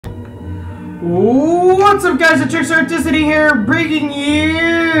What's up, guys? The Trickster here, bringing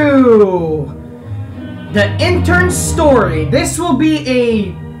you the Intern story. This will be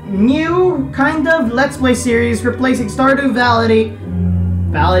a new kind of Let's Play series replacing Stardew Valley.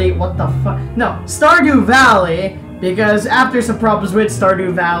 What the fuck? No, Stardew Valley, because after some problems with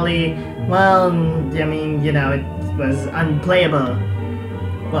Stardew Valley, well, I mean, you know, it was unplayable.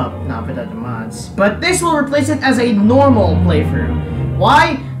 Well, not without the mods. But this will replace it as a normal playthrough.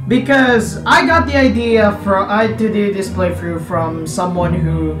 Why? Because I got the idea to do this playthrough from someone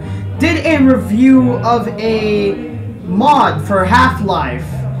who did a review of a mod for Half-Life,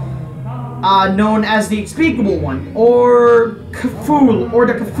 known as the Unspeakable one, or Cthulhu, or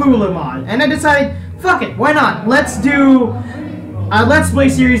the Cthulhu mod. And I decided, fuck it, why not? Let's do a Let's Play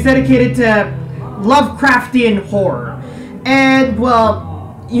series dedicated to Lovecraftian horror. And,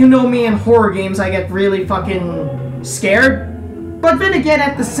 well, you know me in horror games, I get really fucking scared. But then again,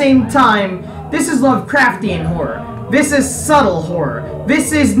 at the same time, this is Lovecraftian horror. This is subtle horror.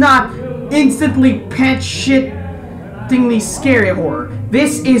 This is not instantly pants-shittingly scary horror.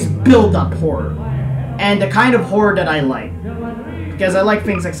 This is build-up horror. And the kind of horror that I like. Because I like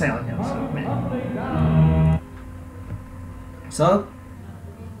things like Silent Hills. Man. So,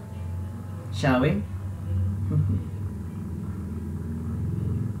 shall we?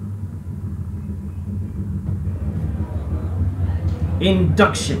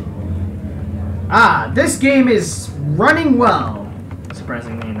 Induction. This game is running well,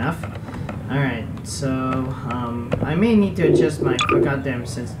 surprisingly enough. Alright, so, I may need to adjust my goddamn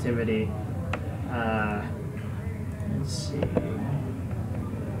sensitivity. Let's see.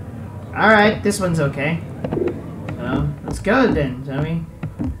 Alright, this one's okay. So, let's go then, shall we?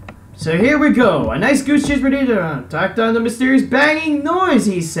 So here we go. A nice goose chase ready to talk on the mysterious banging noise,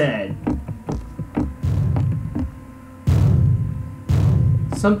 he said.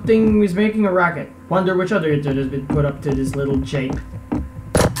 Something is making a racket. Wonder which other intern has been put up to this little jape.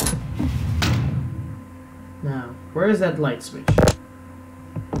 Now, where is that light switch?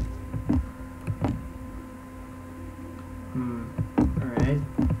 Alright.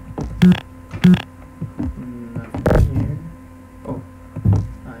 Nothing here. Oh.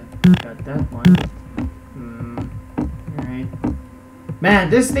 I got that one. Alright. Man,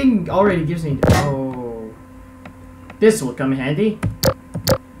 this thing already gives me... Oh. This will come in handy.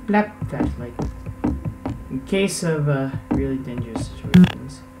 Black flashlight. In case of really dangerous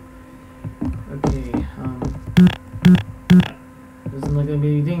situations. Okay, doesn't look like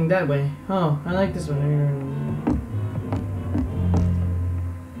anything that way. Oh, I like this one.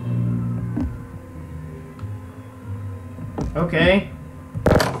 Okay.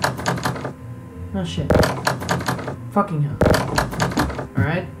 Oh shit. Fucking hell.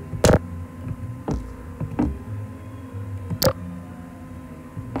 Alright.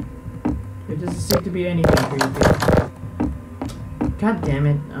 There doesn't seem to be anything creepy. God damn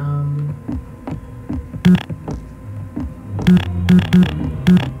it.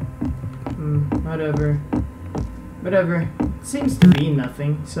 Whatever. Whatever. It seems to be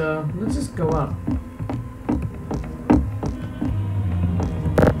nothing, so let's just go up.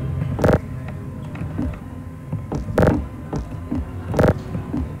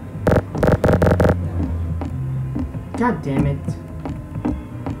 God damn it.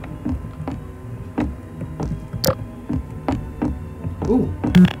 Ooh.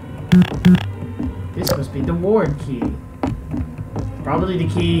 This must be the ward key. Probably the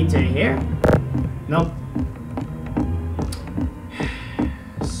key to here? Nope.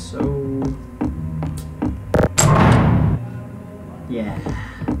 So... yeah.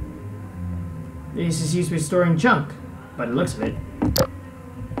 This is used for storing junk, by the looks of it.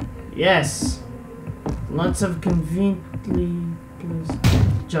 Yes. Lots of conveniently placed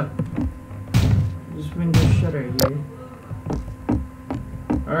junk. This window shutter here.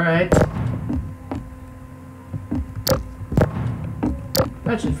 Alright.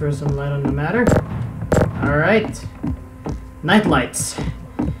 That should throw some light on the matter. Alright. Night lights.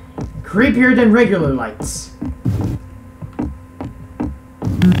 Creepier than regular lights.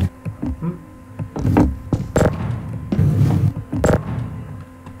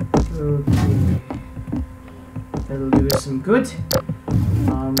 Okay. That'll do us some good.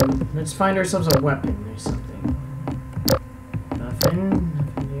 Let's find ourselves a weapon or something. Nothing.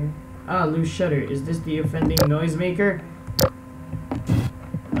 Ah, loose shutter. Is this the offending noisemaker?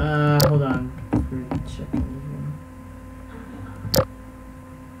 Hold on. For checking.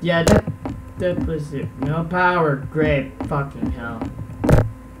 Yeah, that was it. No power. Great fucking hell.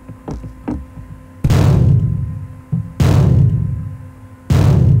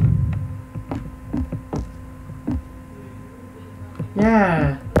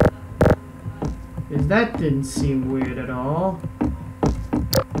 Yeah. that didn't seem weird at all.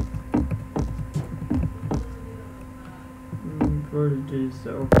 Just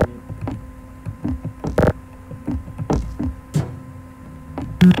open it.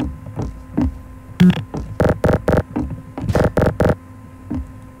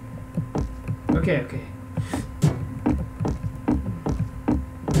 Okay, okay.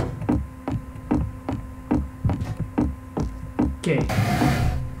 Okay.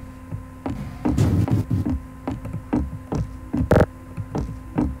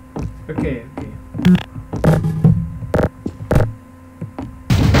 Okay, okay.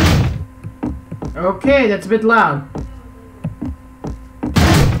 Okay, that's a bit loud.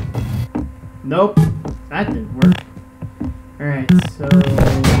 Nope, that didn't work. Alright, so...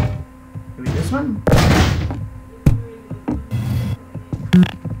 maybe this one?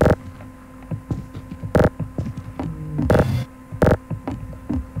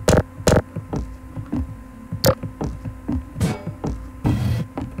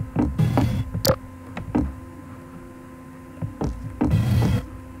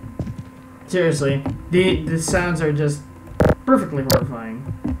 Seriously, the sounds are just perfectly horrifying.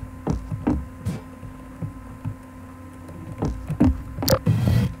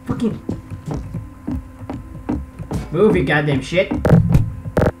 Fucking move, you goddamn shit.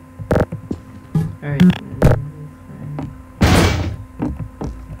 Alright.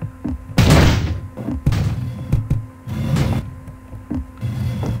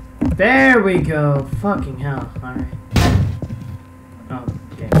 There we go. Fucking hell. Alright. Oh,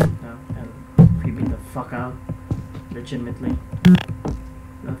 okay. No, creeping the fuck out. Legitimately.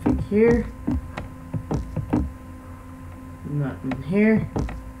 Nothing here. Nothing here.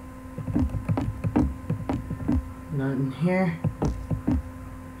 Nothing here.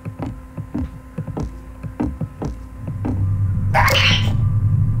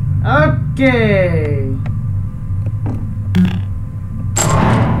 Okay.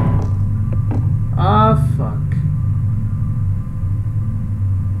 Oh fuck.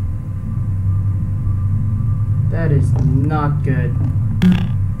 That is not good.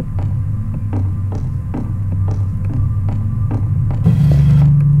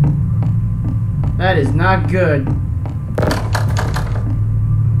 That is not good.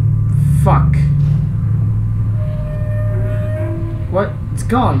 Fuck. What? It's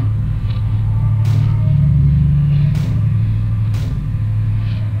gone.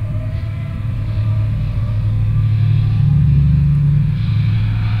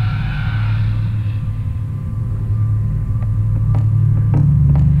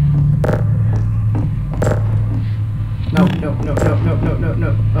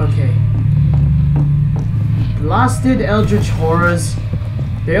 No. Okay. Blasted Eldritch Horrors.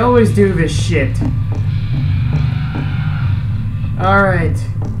 They always do this shit. Alright.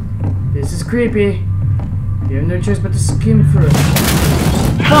 This is creepy. You have no choice but to skim through it.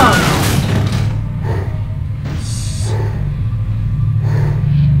 Fuck!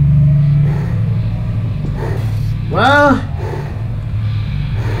 Well...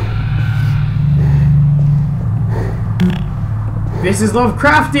 this is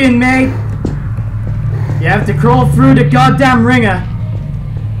Lovecraftian, mate! You have to crawl through the goddamn ringer.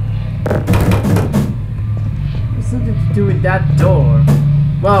 There's nothing to do with that door.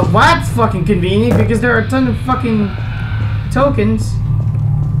 Well, that's fucking convenient because there are a ton of fucking tokens.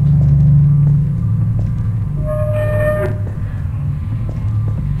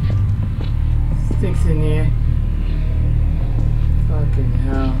 Sticks in here. Fucking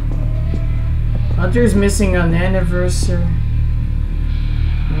hell. Hunter's missing on the anniversary.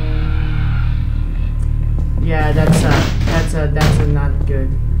 Yeah, that's not good.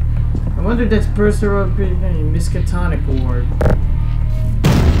 I wonder if that's personal Miskatonic Award.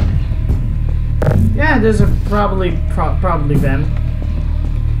 Yeah, those are probably them.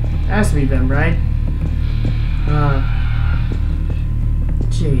 Has to be them, right?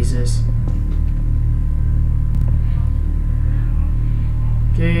 Jesus.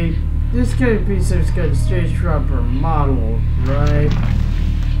 Okay, this could be some kind of stage proper model, right?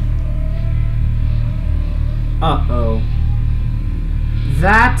 Uh-oh.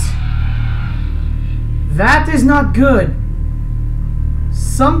 That is not good.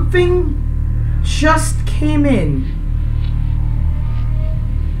 Something just came in.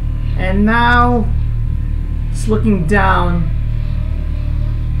 And now it's looking down.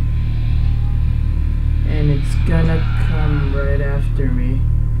 And it's gonna come right after me.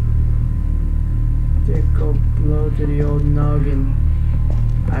 Take a blow to the old noggin.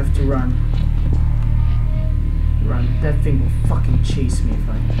 I have to run. Run. That thing will fucking chase me if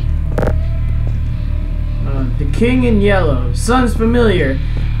I... the King in Yellow. Sounds familiar.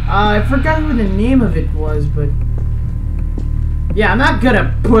 I forgot what the name of it was, but yeah, I'm not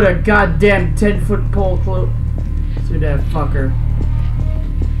gonna put a goddamn 10-foot pole close to that fucker.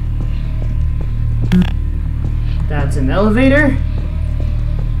 That's an elevator.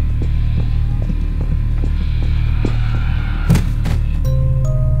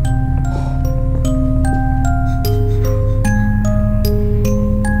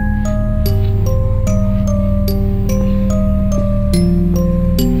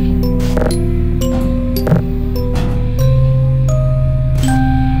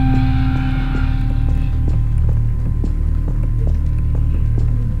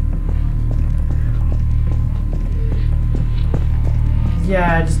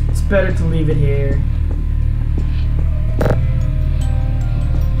 Yeah, it's better to leave it here.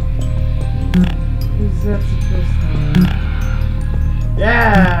 Is that supposed to...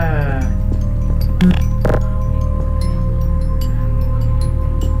 Yeah!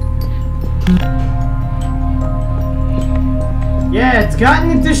 Yeah, it's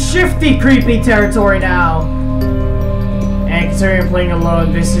gotten into shifty, creepy territory now. And considering I'm playing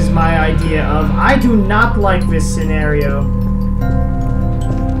alone, this is my idea of I do not like this scenario.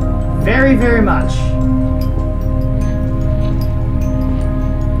 Very, very much.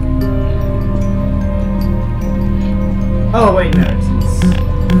 Oh, wait, no.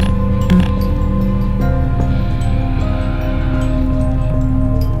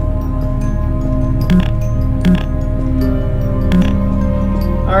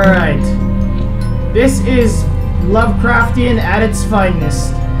 Alright. This is Lovecraftian at its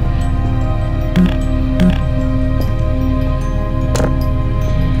finest.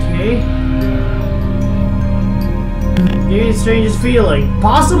 Give me the strangest feeling.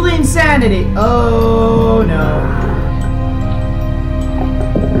 Possibly insanity. Oh no.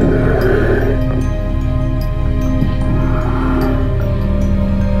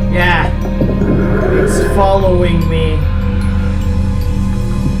 Yeah. It's following me.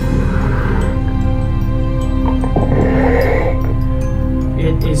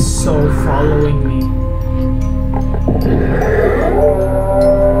 It is so following me.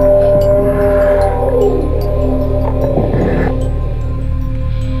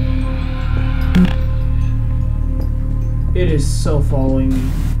 It is so following me.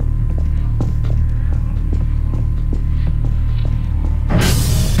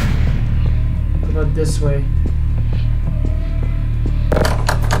 What about this way?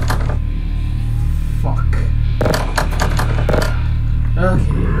 Fuck.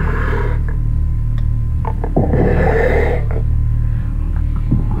 Okay.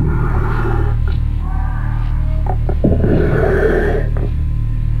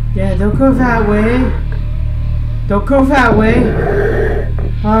 Yeah, don't go that way. Don't go that way.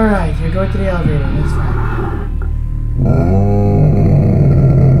 Alright, you're going to the elevator. That's fine.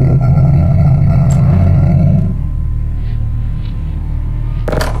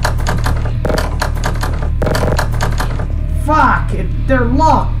 Fuck! They're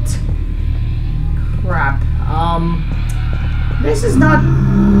locked! Crap. This is not...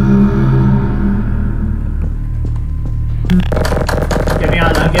 Get me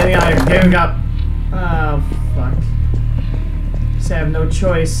on, I'm getting out here. Getting up. Oh, fuck. I have no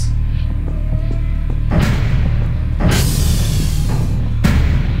choice.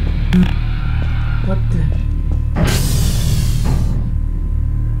 What the?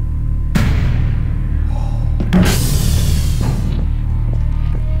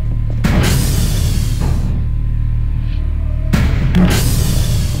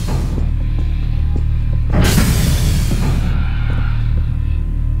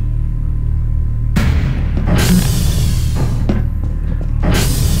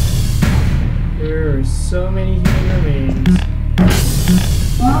 So many human remains.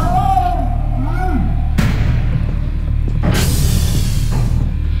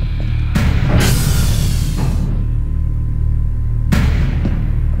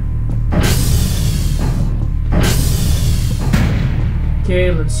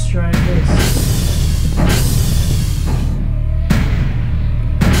 Okay, let's try this.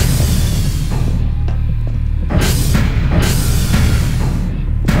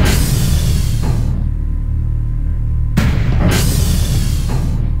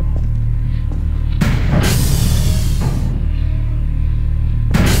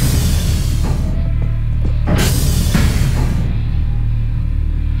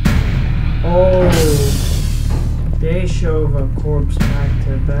 They shove a corpse back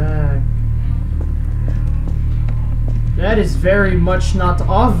to back. That is very much not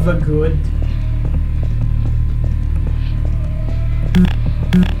of the good.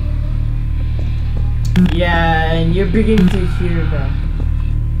 Yeah, and you're beginning to hear that.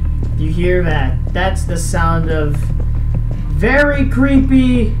 You hear that? That's the sound of very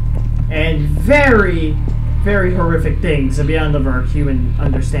creepy and very, very horrific things beyond of our human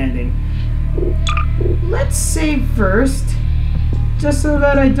understanding. Let's save first, just so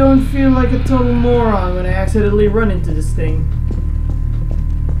that I don't feel like a total moron when I accidentally run into this thing.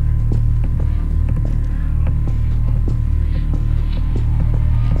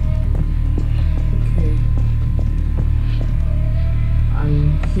 Okay.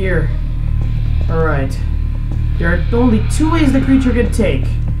 I'm here. Alright. There are only two ways the creature could take.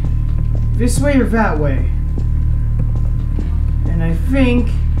 This way or that way. And I think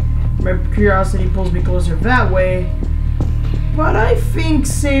my curiosity pulls me closer that way. But I think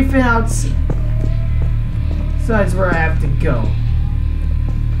safe and outside's where I have to go.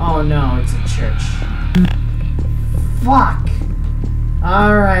 Oh no, it's a church. Fuck!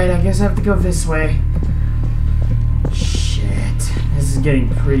 Alright, I guess I have to go this way. Shit. This is getting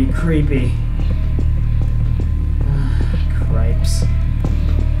pretty creepy. Cripes.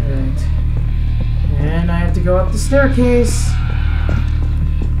 Alright. And I have to go up the staircase.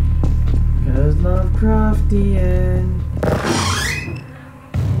 Cause Lovecraftian.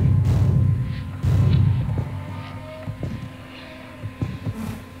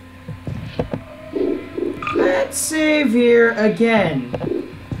 Let's save here again.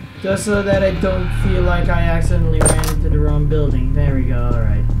 Just so that I don't feel like I accidentally ran into the wrong building. There we go,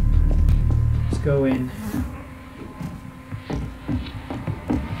 alright. Let's go in.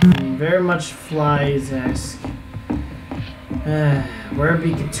 Very much flies-esque. Where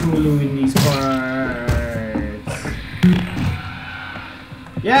be Cthulhu in these parts?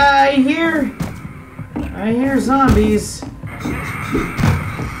 Yeah, I hear zombies.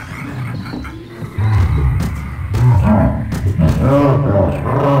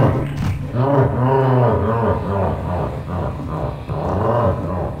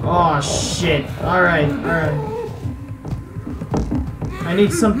 Oh shit. Alright. I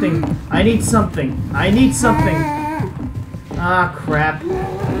need something. Ah, crap.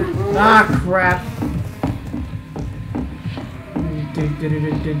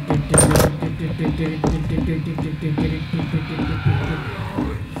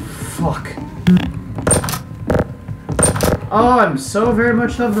 Fuck. Oh, I'm so very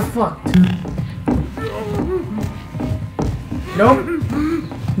much overfucked.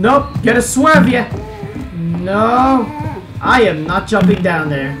 Nope. Get a swerve, ya. No. I am not jumping down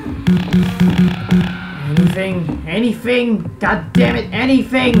there. Anything. God damn it,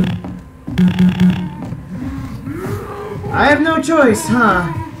 anything. I have no choice,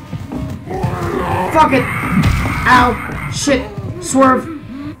 huh? Fuck it. Ow. Shit. Swerve.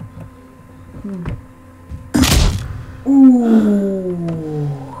 Ooh.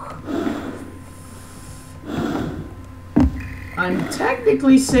 I'm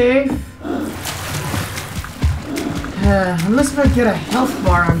technically safe. Unless if I get a health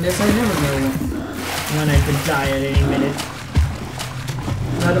bar on this, I never know when I could die at any minute.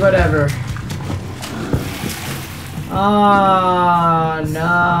 But whatever. Ah,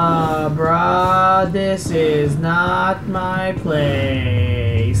 nah, bruh. This is not my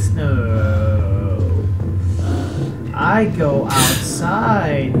place. No. I go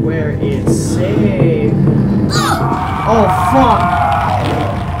outside where it's safe. Oh, fuck.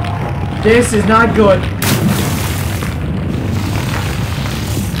 This is not good.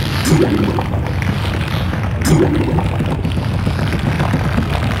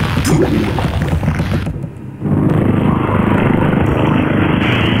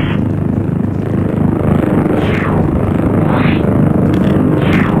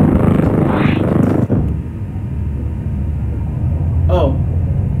 Oh.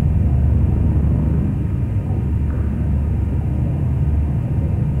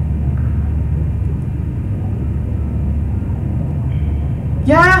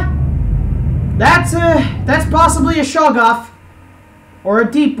 Yeah. That's possibly a shoggoth. Or a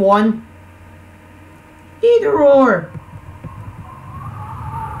deep one. Either or.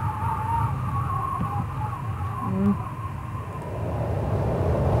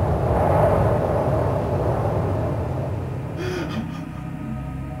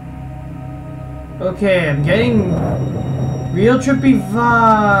 Okay, I'm getting real trippy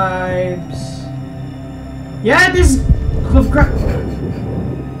vibes. Yeah, this Lovecraft.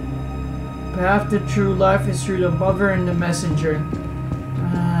 Path to true life is through the mother and the messenger.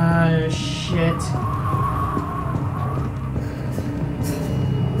 Ah, shit.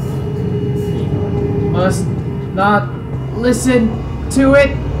 Must not listen to it,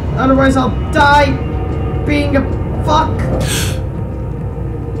 otherwise I'll die being a fuck.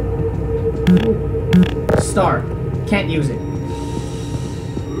 Star. Can't use it.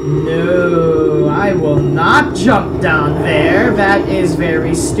 No, I will not jump down there. That is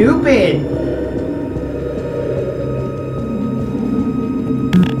very stupid.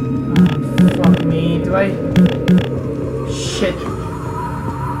 Fuck me. Do I... Shit.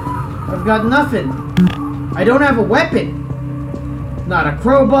 I've got nothing. I don't have a weapon. Not a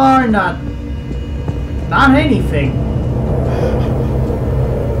crowbar, not anything.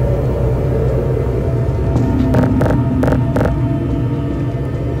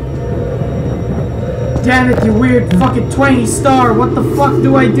 Damn it, you weird fucking twangy star. What the fuck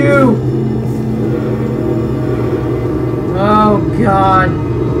do I do? Oh god.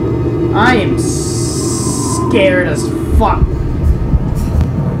 I am scared as fuck.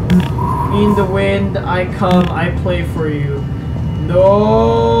 In the wind, I come, I play for you.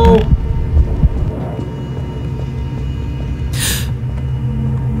 No!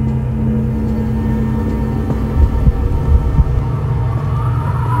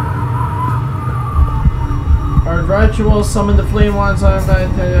 Our ritual summon the flame once I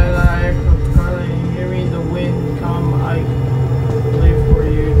hear me in the wind come, I play for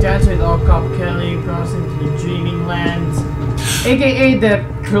you. Dance with Arkhamsoft Kelly, crossing to the dreaming lands. AKA the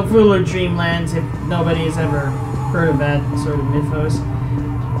CTHULHU Dreamlands, if nobody has ever heard of that sort of mythos.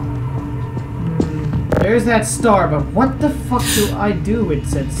 There's that star, but what the fuck do I do with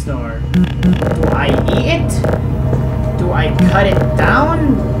said star? Do I eat it? Do I cut it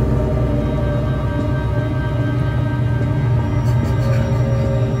down?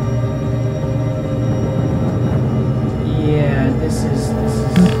 Yeah, this is...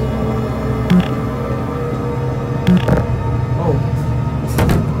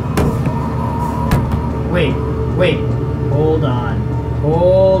 Wait, hold on.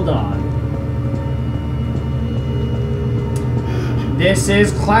 This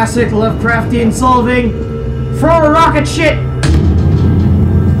is classic Lovecraftian solving. Throw a rocket shit!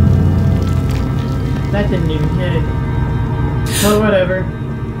 That didn't even hit it. But whatever.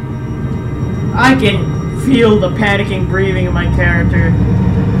 I can feel the panicking breathing of my character.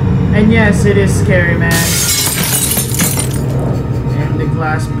 And yes, it is scary, man. And the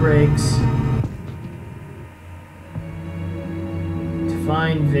glass breaks.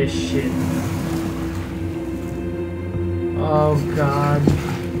 Find this shit. Oh god.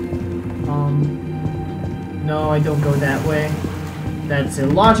 No, I don't go that way. That's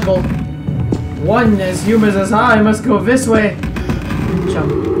illogical. One as human as I must go this way.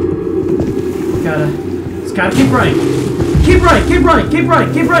 Jump. Just gotta keep running. Keep running.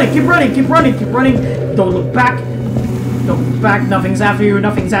 Don't look back. Don't look back. Nothing's after you.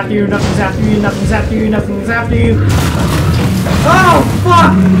 Nothing's after you. Oh,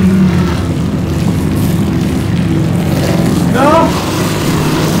 fuck! No!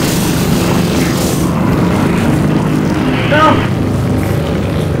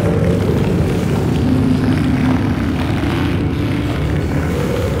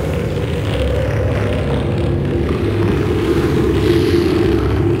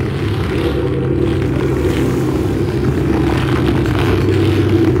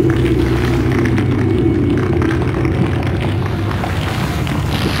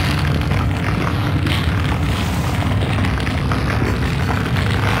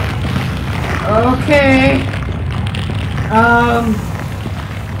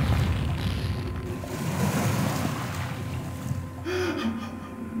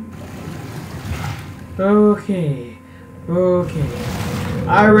 Okay. Okay.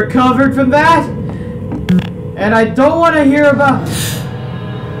 I recovered from that, and I don't want to hear about...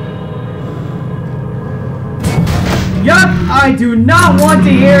 Yup, I do not want to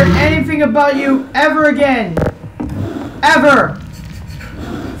hear anything about you ever again. Ever.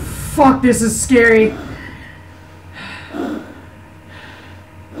 Fuck, this is scary.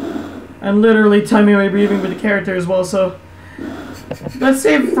 I'm literally timing my breathing with the character as well, so let's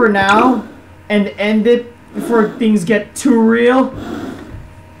save it for now and end it before things get too real.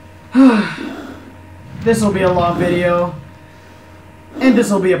 This will be a long video, and this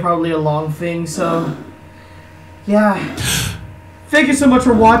will be probably a long thing, so yeah. Thank you so much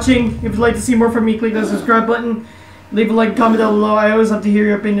for watching. If you'd like to see more from me, click that subscribe button. Leave a like and comment down below. I always love to hear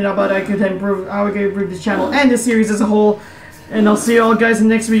your opinion about how I could improve this channel and this series as a whole. And I'll see you all guys in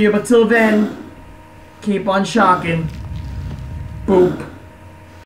the next video. But till then, keep on shocking. Boop.